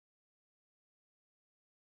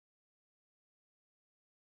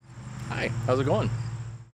Hi, how's it going?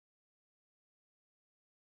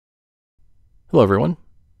 Hello everyone.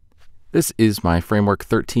 This is my Framework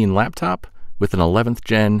 13 laptop with an 11th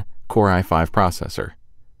gen Core i5 processor.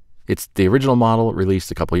 It's the original model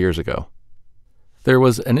released a couple years ago. There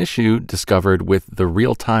was an issue discovered with the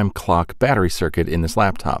real-time clock battery circuit in this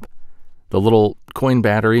laptop. The little coin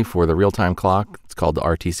battery for the real-time clock, it's called the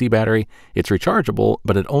RTC battery, it's rechargeable,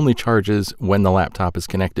 but it only charges when the laptop is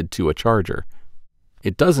connected to a charger.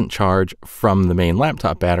 It doesn't charge from the main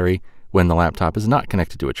laptop battery when the laptop is not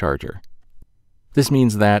connected to a charger. This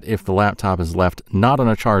means that if the laptop is left not on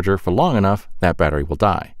a charger for long enough, that battery will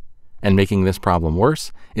die. And making this problem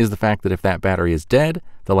worse is the fact that if that battery is dead,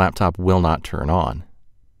 the laptop will not turn on.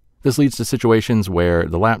 This leads to situations where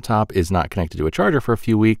the laptop is not connected to a charger for a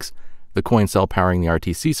few weeks, the coin cell powering the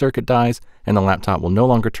RTC circuit dies, and the laptop will no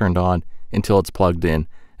longer turn on until it's plugged in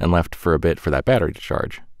and left for a bit for that battery to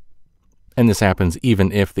charge. And this happens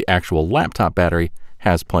even if the actual laptop battery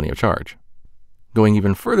has plenty of charge. Going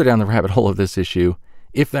even further down the rabbit hole of this issue,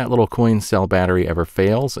 if that little coin cell battery ever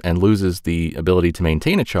fails and loses the ability to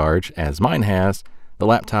maintain a charge, as mine has, the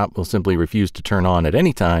laptop will simply refuse to turn on at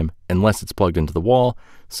any time unless it's plugged into the wall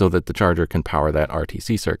so that the charger can power that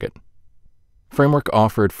RTC circuit. Framework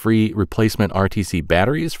offered free replacement RTC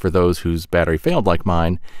batteries for those whose battery failed like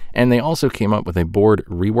mine, and they also came up with a board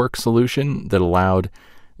rework solution that allowed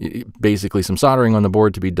basically some soldering on the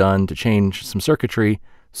board to be done to change some circuitry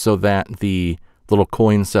so that the little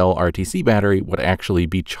coin cell RTC battery would actually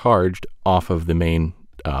be charged off of the main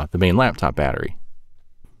laptop battery.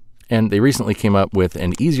 And they recently came up with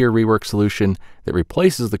an easier rework solution that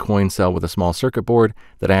replaces the coin cell with a small circuit board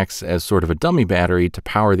that acts as sort of a dummy battery to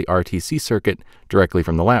power the RTC circuit directly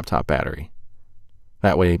from the laptop battery.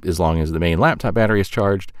 That way, as long as the main laptop battery is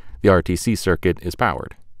charged, the RTC circuit is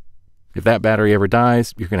powered. If that battery ever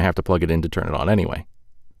dies, you're going to have to plug it in to turn it on anyway.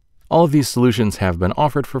 All of these solutions have been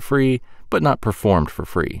offered for free, but not performed for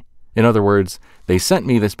free. In other words, they sent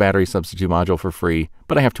me this battery substitute module for free,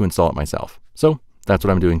 but I have to install it myself. So that's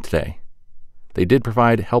what I'm doing today. They did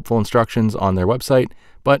provide helpful instructions on their website,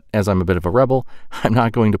 but as I'm a bit of a rebel, I'm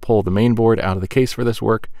not going to pull the main board out of the case for this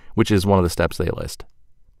work, which is one of the steps they list.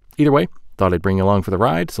 Either way, thought I'd bring you along for the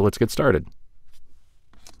ride, so let's get started.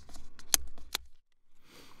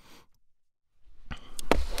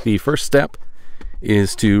 The first step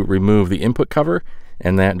is to remove the input cover,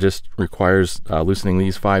 and that just requires loosening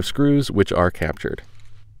these 5 screws, which are captured.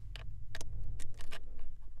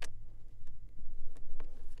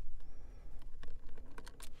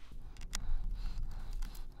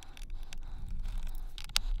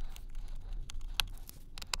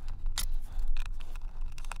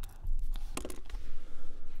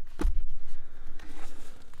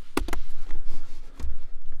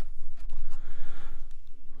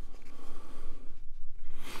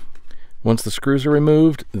 Once the screws are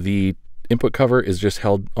removed, the input cover is just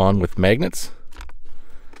held on with magnets,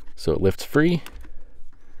 so it lifts free.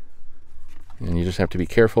 And you just have to be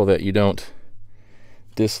careful that you don't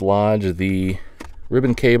dislodge the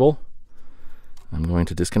ribbon cable. I'm going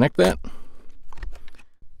to disconnect that.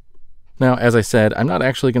 Now, as I said, I'm not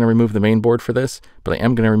actually going to remove the main board for this, but I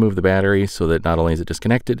am going to remove the battery so that not only is it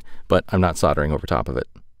disconnected, but I'm not soldering over top of it.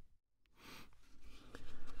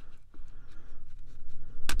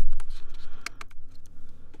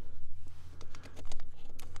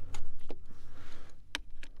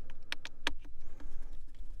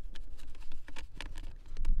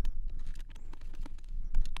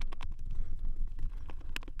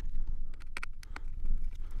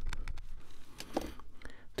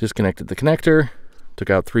 Disconnected the connector, took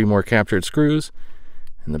out 3 more captured screws,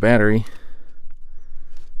 and the battery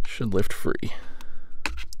should lift free.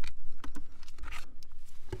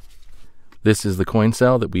 This is the coin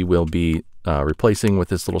cell that we will be replacing with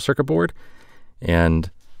this little circuit board, and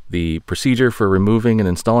the procedure for removing and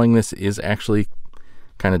installing this is actually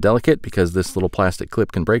kind of delicate because this little plastic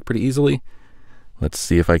clip can break pretty easily. Let's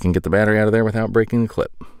see if I can get the battery out of there without breaking the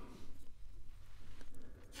clip.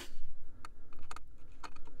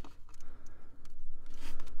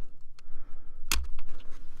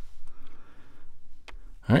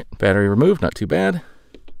 All right, battery removed, not too bad.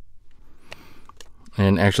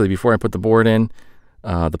 And actually, before I put the board in,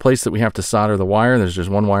 the place that we have to solder the wire, there's just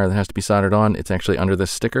one wire that has to be soldered on. It's actually under this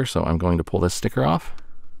sticker, so I'm going to pull this sticker off.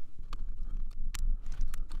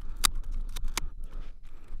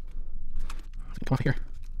 Come off here.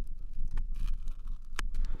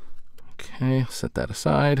 Okay, set that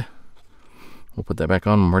aside. We'll put that back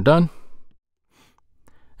on when we're done.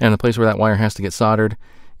 And the place where that wire has to get soldered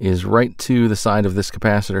is right to the side of this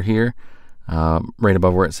capacitor here, right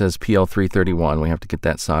above where it says PL331. We have to get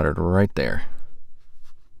that soldered right there.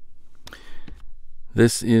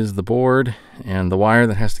 This is the board and the wire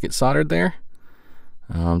that has to get soldered there.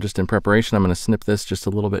 Just in preparation, I'm going to snip this just a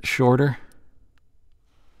little bit shorter.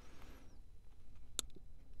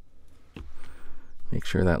 Make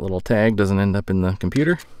sure that little tag doesn't end up in the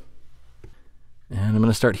computer. And I'm going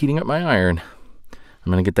to start heating up my iron.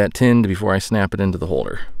 I'm going to get that tinned before I snap it into the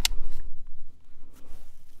holder.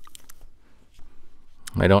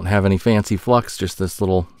 I don't have any fancy flux, just this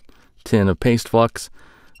little tin of paste flux.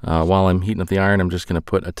 While I'm heating up the iron, I'm just going to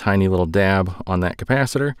put a tiny little dab on that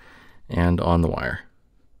capacitor and on the wire.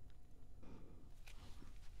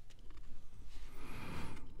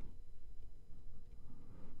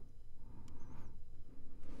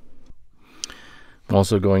 I'm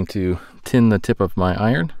also going to tin the tip of my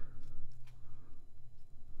iron.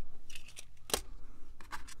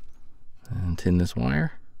 And tin this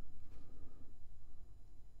wire.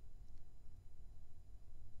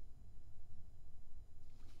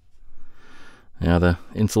 Now the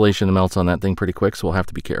insulation melts on that thing pretty quick, so we'll have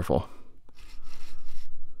to be careful.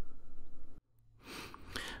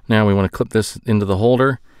 Now we want to clip this into the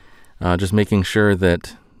holder, just making sure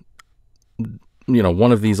that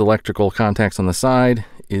one of these electrical contacts on the side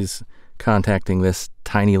is contacting this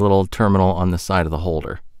tiny little terminal on the side of the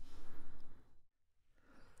holder.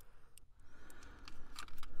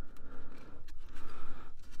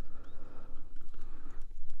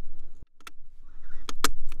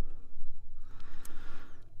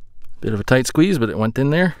 Bit of a tight squeeze, but it went in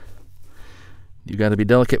there. You got to be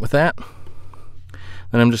delicate with that.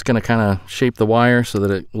 Then I'm just going to kind of shape the wire so that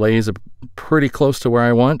it lays pretty close to where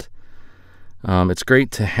I want. It's great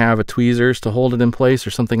to have a tweezers to hold it in place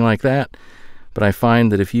or something like that, but I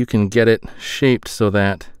find that if you can get it shaped so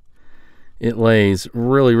that it lays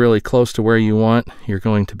really, really close to where you want, you're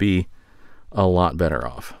going to be a lot better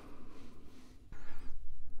off.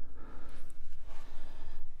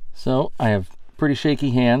 So I have pretty shaky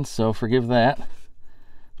hands, so forgive that.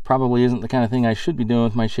 Probably isn't the kind of thing I should be doing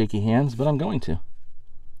with my shaky hands, but I'm going to.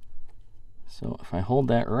 So if I hold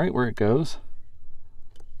that right where it goes,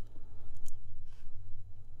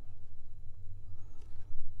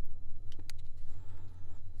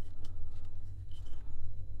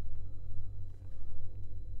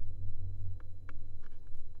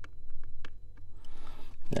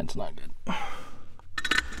 that's not good.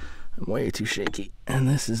 I'm way too shaky, and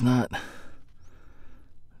this is not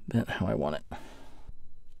bent how I want it.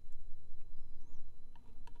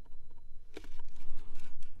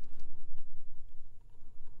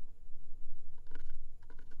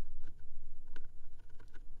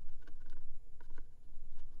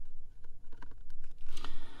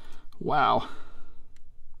 Wow.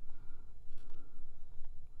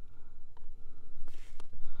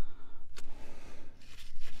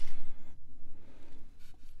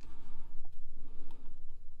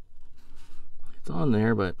 It's on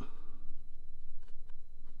there, but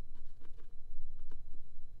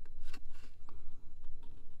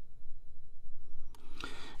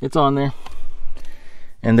it's on there.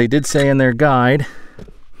 And they did say in their guide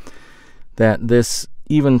that this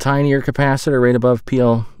even tinier capacitor right above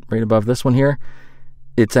right above this one here,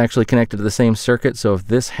 it's actually connected to the same circuit. So if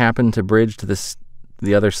this happened to bridge to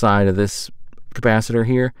the other side of this capacitor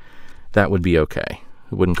here, that would be okay.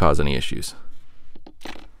 It wouldn't cause any issues.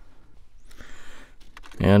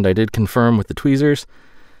 And I did confirm with the tweezers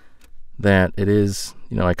that it is,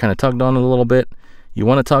 I kind of tugged on it a little bit. You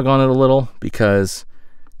want to tug on it a little because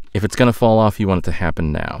if it's going to fall off, you want it to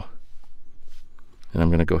happen now. And I'm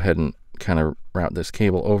going to go ahead and kind of route this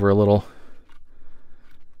cable over a little,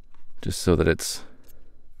 just so that it's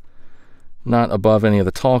not above any of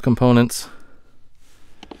the tall components.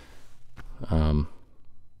 And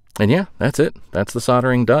yeah, that's it. That's the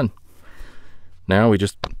soldering done. Now we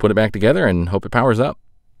just put it back together and hope it powers up.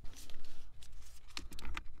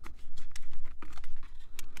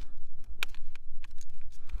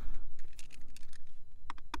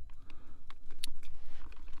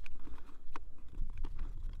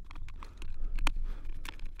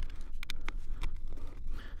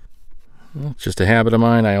 Well, it's just a habit of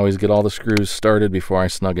mine. I always get all the screws started before I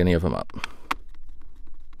snug any of them up.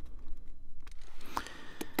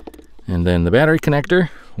 And then the battery connector,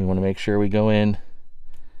 we want to make sure we go in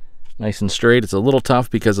nice and straight. It's a little tough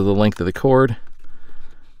because of the length of the cord,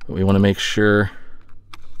 but we want to make sure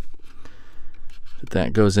that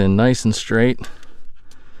that goes in nice and straight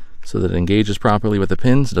so that it engages properly with the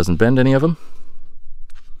pins, it doesn't bend any of them.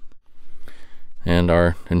 And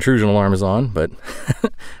our intrusion alarm is on, but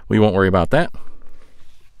we won't worry about that.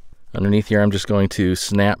 Underneath here, I'm just going to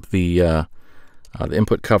snap the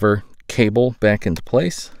input cover cable back into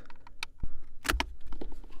place.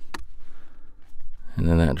 And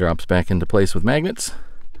then that drops back into place with magnets.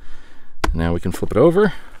 And now we can flip it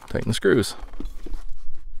over, tighten the screws.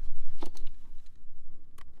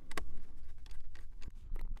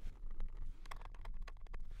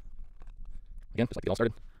 Again, just like get all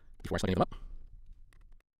started before I snug them up.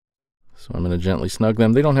 So I'm going to gently snug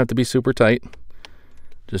them. They don't have to be super tight,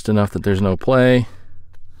 just enough that there's no play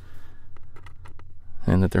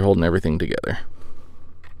and that they're holding everything together.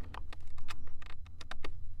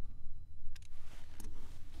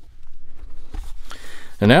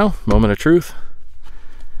 And now, moment of truth.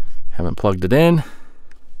 Haven't plugged it in.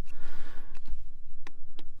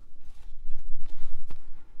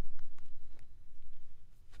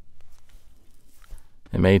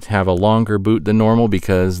 It may have a longer boot than normal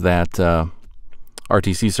because that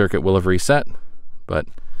RTC circuit will have reset, but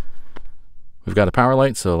we've got a power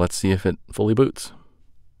light, so let's see if it fully boots.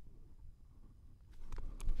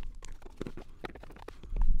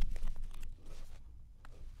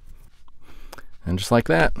 And just like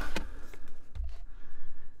that,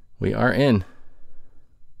 we are in.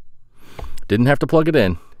 Didn't have to plug it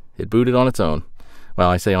in. It booted on its own. Well,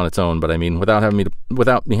 I say on its own, but I mean without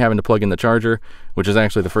me having to plug in the charger, which is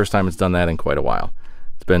actually the first time it's done that in quite a while.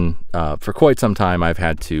 It's been for quite some time I've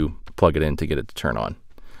had to plug it in to get it to turn on.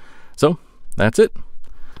 So that's it.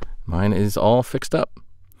 Mine is all fixed up.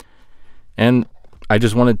 And I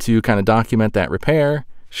just wanted to kind of document that repair,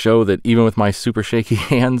 show that even with my super shaky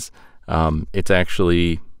hands, it's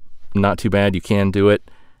actually not too bad. You can do it.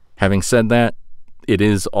 Having said that, it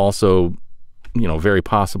is also, you know, very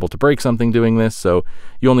possible to break something doing this, so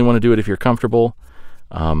you only want to do it if you're comfortable.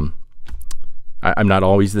 I'm not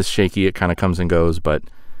always this shaky. It kind of comes and goes, but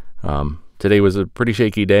today was a pretty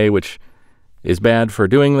shaky day, which is bad for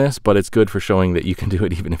doing this, but it's good for showing that you can do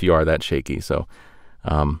it even if you are that shaky. So,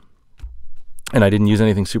 and I didn't use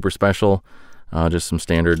anything super special, just some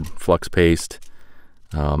standard flux paste,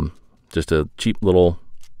 just a cheap little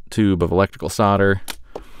tube of electrical solder.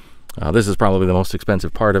 This is probably the most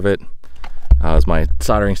expensive part of it. Is my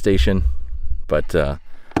soldering station, but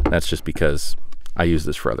that's just because I use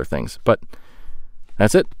this for other things. But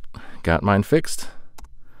that's it. Got mine fixed.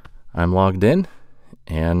 I'm logged in,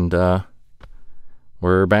 and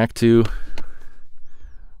we're back to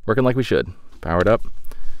working like we should. Powered up.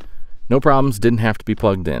 No problems. Didn't have to be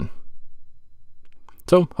plugged in.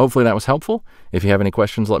 So hopefully that was helpful. If you have any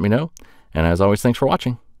questions, let me know. And as always, thanks for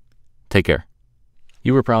watching. Take care.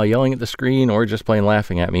 You were probably yelling at the screen or just plain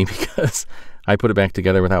laughing at me because I put it back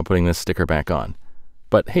together without putting this sticker back on.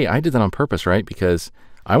 But hey, I did that on purpose, right? Because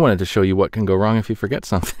I wanted to show you what can go wrong if you forget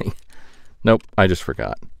something. Nope, I just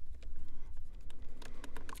forgot.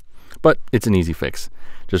 But it's an easy fix.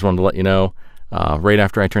 Just wanted to let you know, right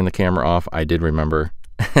after I turned the camera off, I did remember.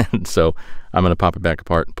 And so I'm going to pop it back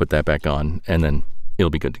apart, put that back on, and then it'll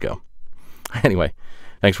be good to go. Anyway,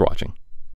 thanks for watching.